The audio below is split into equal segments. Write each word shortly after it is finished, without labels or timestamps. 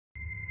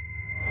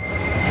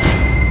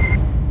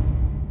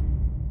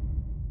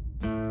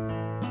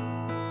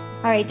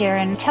right,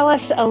 Darren, tell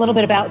us a little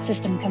bit about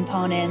System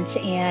Components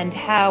and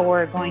how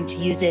we're going to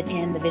use it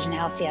in the Vision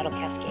House Seattle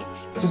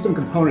Cascades. System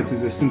Components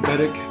is a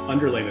synthetic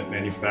underlayment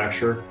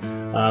manufacturer.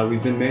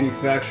 We've been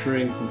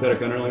manufacturing synthetic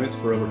underlayments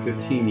for over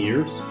 15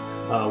 years.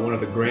 One of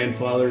the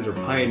grandfathers or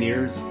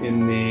pioneers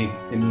in the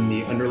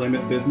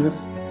underlayment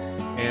business.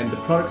 And the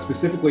product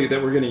specifically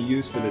that we're going to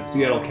use for the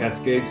Seattle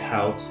Cascades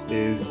house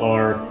is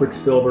our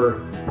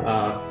QuickSilver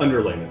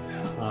underlayment.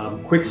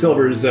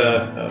 QuickSilver is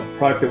a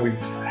product that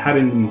we've had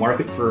in the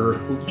market for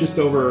just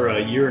over a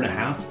year and a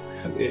half.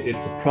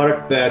 It's a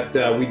product that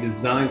we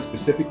designed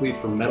specifically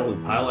for metal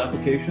and tile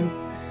applications.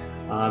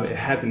 It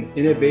has an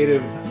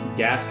innovative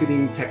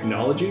gasketing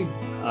technology,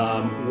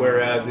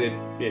 whereas it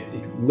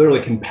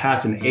literally can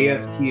pass an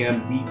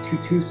ASTM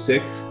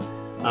D226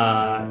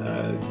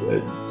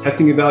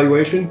 testing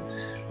evaluation,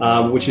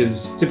 which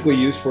is typically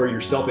used for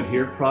your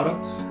self-adhered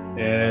products.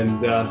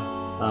 And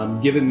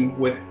given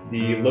with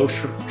the low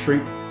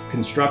shrink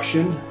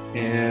construction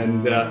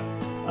and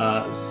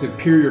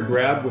superior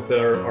grab with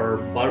our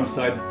bottom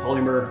side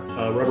polymer,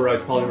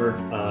 rubberized polymer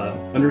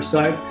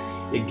underside,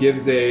 it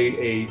gives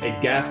a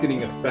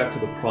gasketing effect to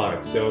the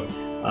product. So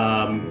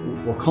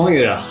we're calling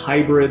it a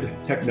hybrid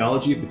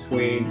technology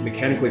between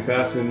mechanically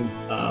fastened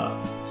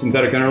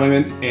synthetic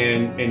underlayment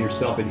and your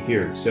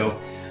self-adhered. So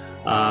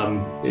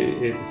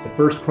it's the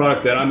first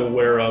product that I'm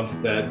aware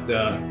of that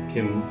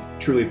can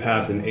truly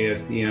pass an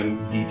ASTM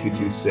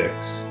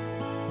D226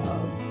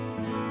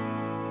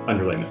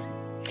 underlayment.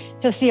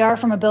 So CR,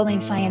 from a building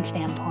science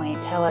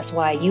standpoint, tell us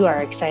why you are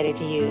excited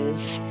to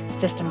use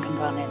System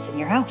Components in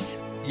your house.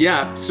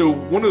 Yeah, so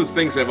one of the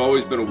things I've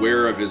always been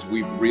aware of is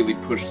we've really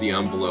pushed the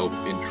envelope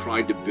and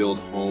tried to build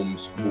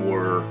homes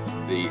for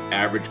the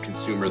average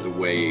consumer the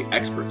way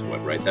experts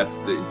would, right? That's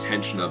the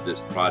intention of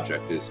this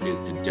project is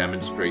to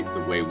demonstrate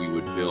the way we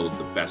would build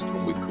the best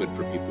home we could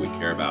for people we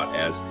care about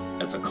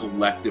as a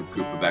collective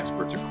group of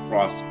experts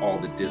across all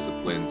the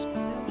disciplines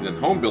within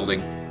home building,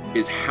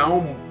 is how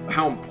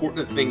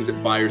important the things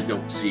that buyers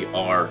don't see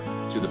are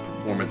to the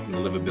performance and the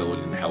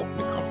livability and the health and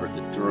the comfort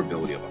and the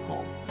durability of a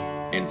home.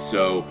 And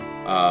so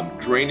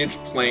drainage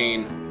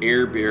plane,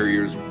 air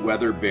barriers,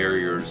 weather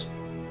barriers,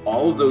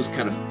 all of those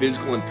kind of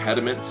physical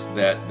impediments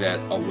that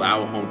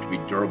allow a home to be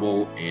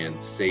durable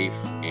and safe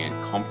and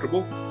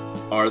comfortable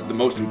are the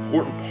most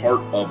important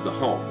part of the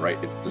home,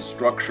 right? It's the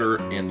structure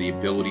and the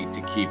ability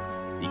to keep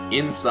the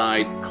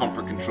inside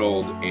comfort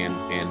controlled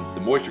and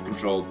the moisture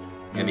controlled,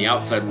 and the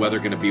outside weather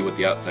going to be what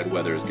the outside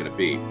weather is going to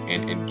be.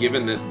 And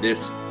given that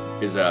this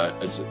is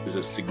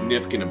a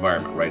significant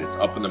environment, right? It's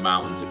up in the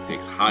mountains, it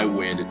takes high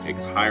wind, it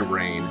takes high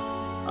rain.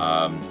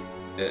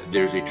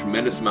 There's a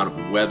tremendous amount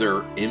of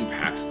weather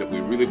impacts that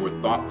we really were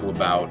thoughtful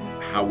about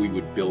how we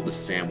would build a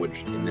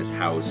sandwich in this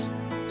house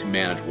to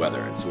manage weather.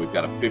 And so we've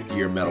got a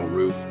 50-year metal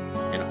roof,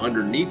 and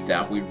underneath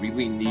that, we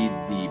really need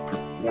the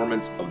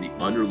performance of the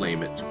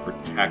underlayment to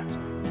protect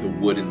the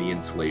wood and the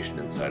insulation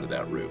inside of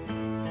that roof.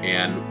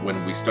 And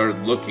when we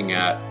started looking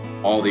at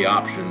all the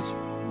options,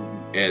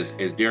 as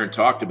Darren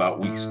talked about,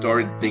 we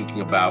started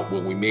thinking about,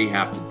 well, we may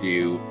have to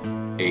do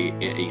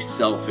a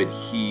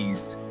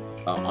self-adhesed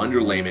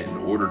underlayment in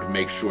order to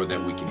make sure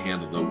that we can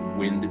handle the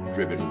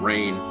wind-driven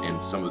rain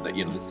and some of the,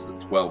 this is a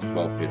 12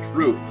 pitch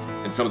roof,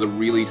 and some of the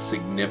really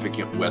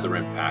significant weather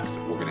impacts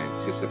that we're going to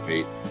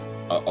anticipate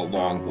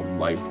along the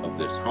life of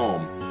this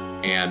home.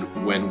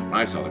 And when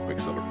I saw the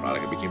QuickSilver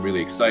product, I became really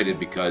excited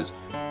because,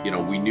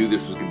 we knew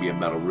this was going to be a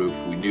metal roof.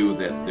 We knew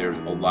that there's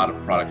a lot of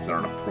products that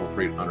aren't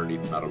appropriate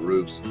underneath metal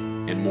roofs.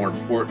 And more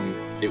important,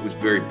 it was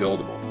very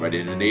buildable, right?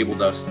 It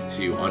enabled us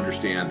to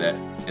understand that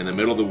in the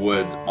middle of the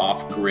woods,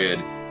 off grid,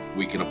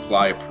 we can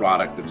apply a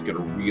product that's going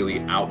to really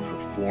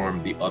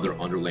outperform the other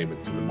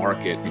underlayments in the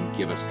market and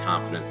give us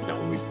confidence that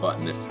when we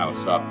button this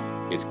house up,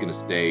 it's going to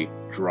stay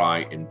dry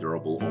and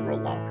durable over a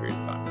long period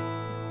of time.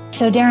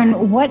 So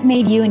Darren, what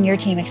made you and your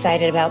team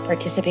excited about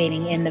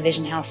participating in the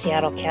Vision House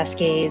Seattle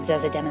Cascades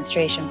as a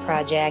demonstration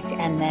project?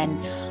 And then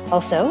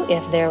also,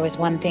 if there was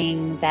one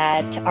thing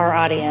that our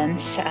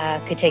audience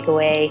could take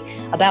away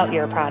about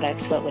your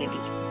products, what would it be?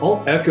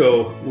 I'll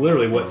echo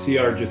literally what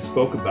CR just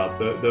spoke about,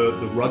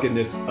 the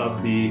ruggedness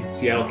of the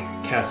Seattle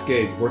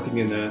Cascades. Working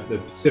in the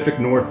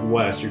Pacific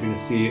Northwest, you're going to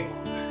see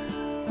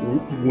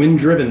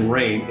wind-driven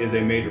rain is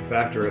a major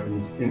factor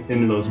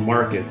in those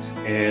markets.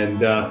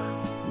 And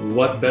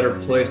what better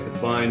place to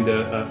find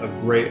a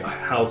great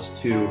house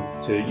to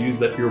use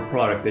your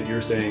product that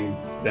you're saying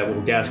that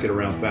will gasket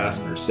around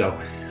fastener. So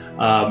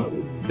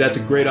that's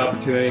a great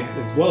opportunity,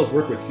 as well as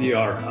work with CR.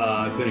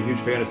 I've been a huge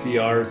fan of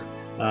CR's.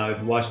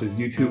 I've watched his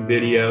YouTube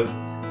videos.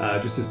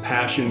 Just his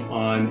passion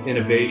on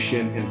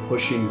innovation and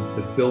pushing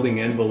the building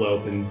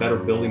envelope and better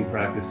building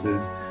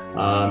practices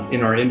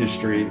in our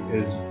industry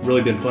has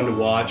really been fun to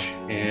watch,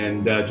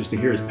 and just to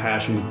hear his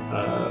passion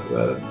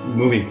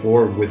moving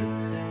forward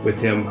with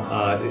him.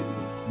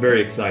 it's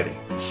very exciting.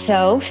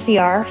 So,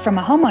 CR, from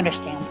a homeowner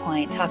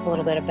standpoint, talk a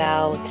little bit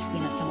about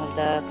some of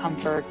the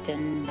comfort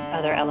and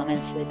other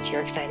elements that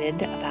you're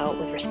excited about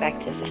with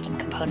respect to system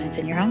components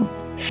in your home.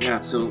 Yeah,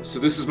 so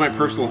this is my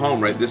personal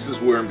home, right? This is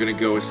where I'm going to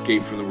go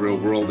escape from the real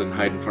world and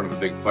hide in front of a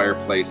big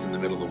fireplace in the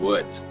middle of the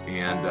woods.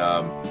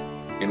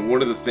 And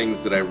one of the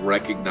things that I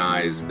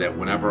recognize that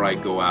whenever I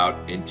go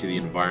out into the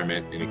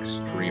environment in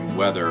extreme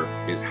weather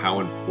is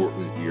how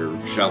important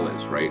your shell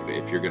is, right?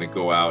 If you're going to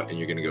go out and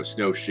you're going to go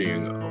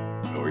snowshoeing,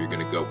 or you're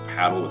going to go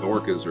paddle with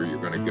orcas, or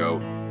you're going to go,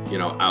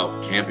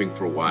 out camping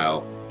for a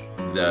while,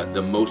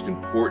 the most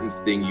important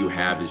thing you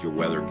have is your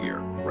weather gear,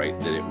 right?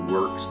 That it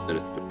works, that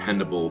it's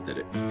dependable, that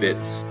it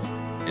fits,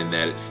 and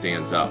that it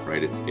stands up,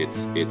 right?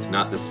 It's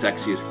not the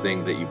sexiest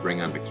thing that you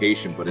bring on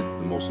vacation, but it's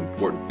the most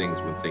important things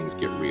when things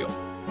get real.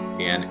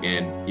 And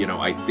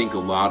I think a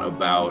lot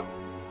about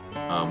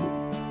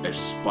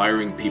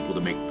aspiring people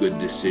to make good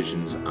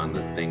decisions on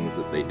the things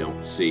that they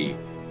don't see.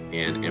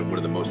 And one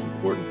of the most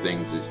important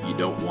things is you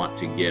don't want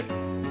to get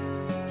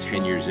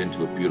 10 years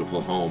into a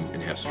beautiful home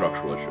and have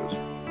structural issues.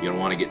 You don't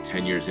want to get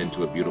 10 years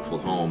into a beautiful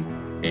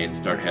home and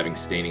start having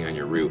staining on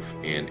your roof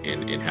and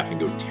having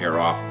to go tear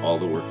off all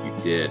the work you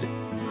did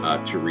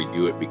to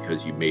redo it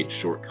because you made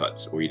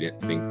shortcuts or you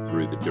didn't think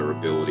through the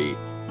durability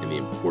and the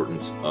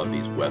importance of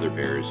these weather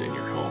barriers in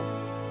your home.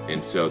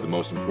 And so the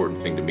most important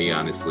thing to me,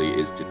 honestly,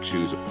 is to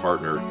choose a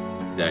partner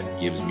that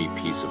gives me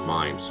peace of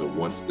mind. So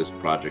once this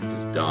project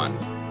is done,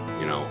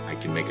 I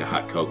can make a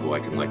hot cocoa, I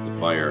can light the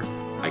fire,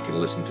 I can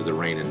listen to the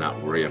rain and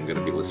not worry I'm going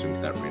to be listening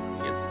to that rain on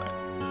the inside.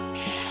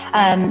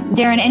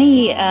 Darren,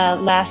 any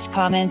last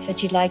comments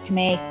that you'd like to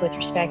make with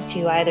respect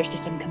to either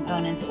system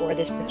components or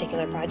this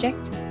particular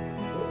project?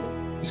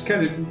 Just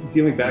kind of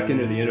dealing back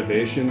into the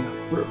innovation.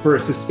 For a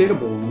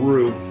sustainable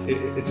roof,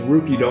 it's a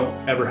roof you don't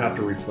ever have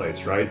to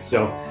replace, right?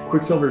 So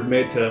QuickSilver is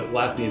made to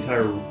last the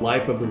entire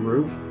life of the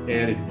roof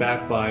and is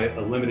backed by a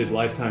limited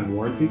lifetime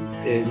warranty.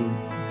 In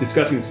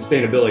discussing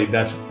sustainability,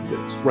 that's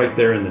right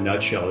there in the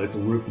nutshell. It's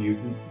a roof you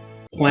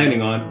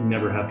planning on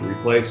never have to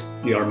replace.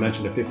 DR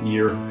mentioned a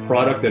 50-year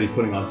product that he's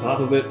putting on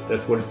top of it.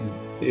 That's what it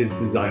is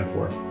designed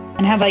for.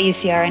 And how about you,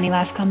 CR? Any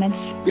last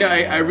comments? Yeah,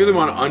 I really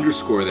want to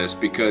underscore this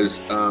because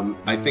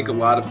I think a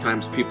lot of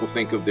times people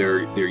think of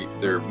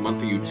their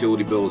monthly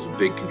utility bill as a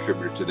big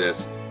contributor to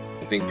this.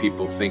 I think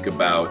people think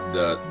about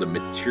the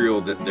material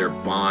that they're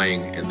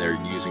buying and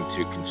they're using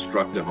to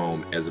construct a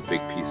home as a big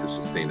piece of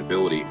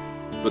sustainability.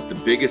 But the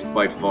biggest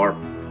by far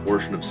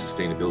portion of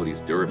sustainability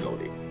is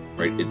durability,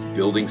 right? It's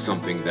building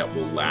something that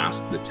will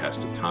last the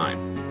test of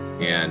time.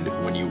 And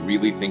when you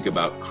really think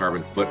about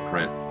carbon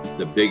footprint,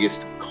 the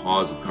biggest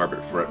cause of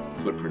carbon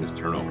footprint is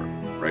turnover,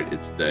 right?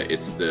 It's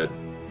the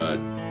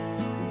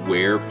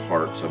wear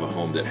parts of a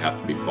home that have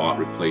to be bought,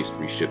 replaced,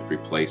 reshipped,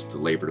 replaced, the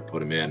labor to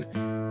put them in.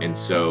 And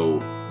so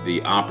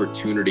the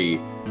opportunity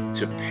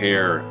to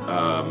pair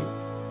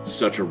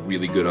such a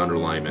really good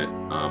underlayment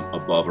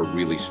above a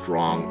really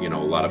strong,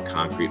 a lot of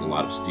concrete and a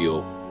lot of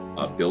steel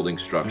building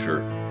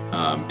structure,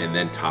 and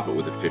then top it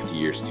with a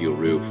 50-year steel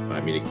roof.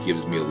 I mean, it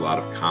gives me a lot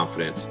of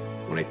confidence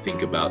when I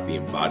think about the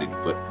embodied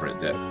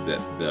footprint that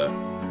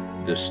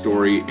the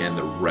story and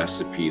the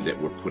recipe that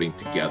we're putting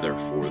together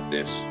for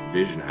this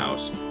vision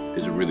house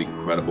is a really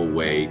credible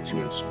way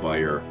to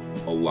inspire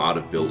a lot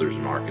of builders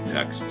and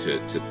architects to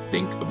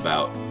think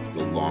about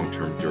the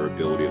long-term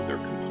durability of their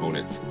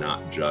components,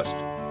 not just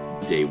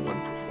day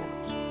one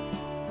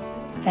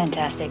performance.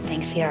 Fantastic,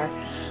 thanks, CR.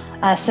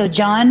 So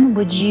John,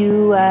 would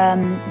you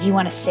do you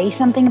want to say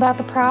something about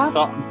the prop?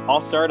 So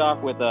I'll start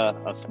off with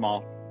a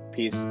small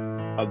piece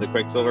of the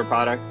QuickSilver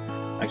product.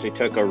 I actually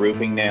took a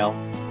roofing nail,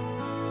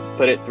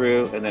 put it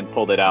through, and then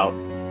pulled it out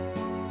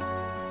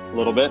a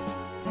little bit.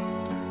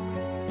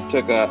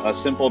 Took a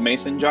simple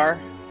mason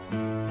jar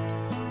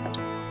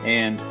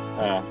and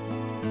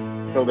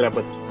filled it up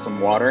with some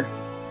water,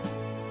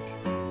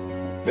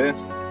 like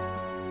this.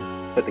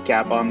 Put the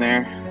cap on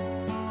there,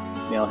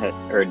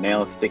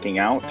 nail is sticking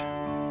out.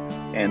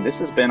 And this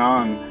has been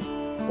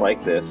on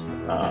like this,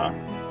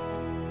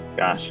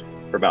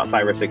 for about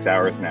 5 or 6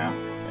 hours now.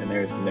 And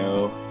there's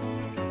no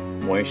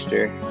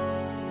moisture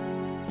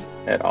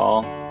at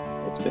all.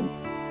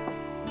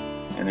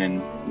 And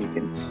then you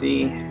can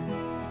see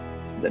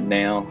the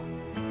nail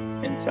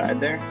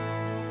inside there.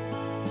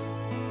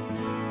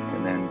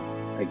 And then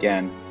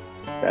again,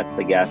 that's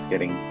the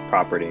gasketing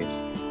properties,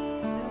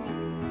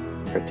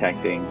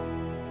 protecting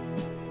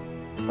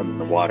from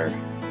the water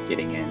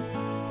getting in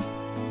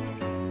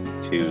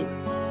to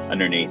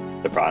underneath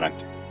the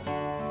product.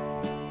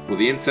 Well,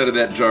 the inside of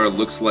that jar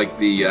looks like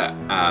the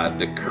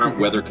current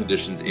weather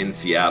conditions in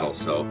Seattle,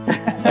 so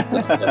that's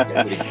a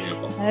good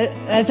example.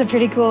 That's a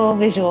pretty cool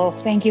visual.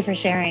 Thank you for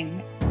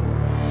sharing.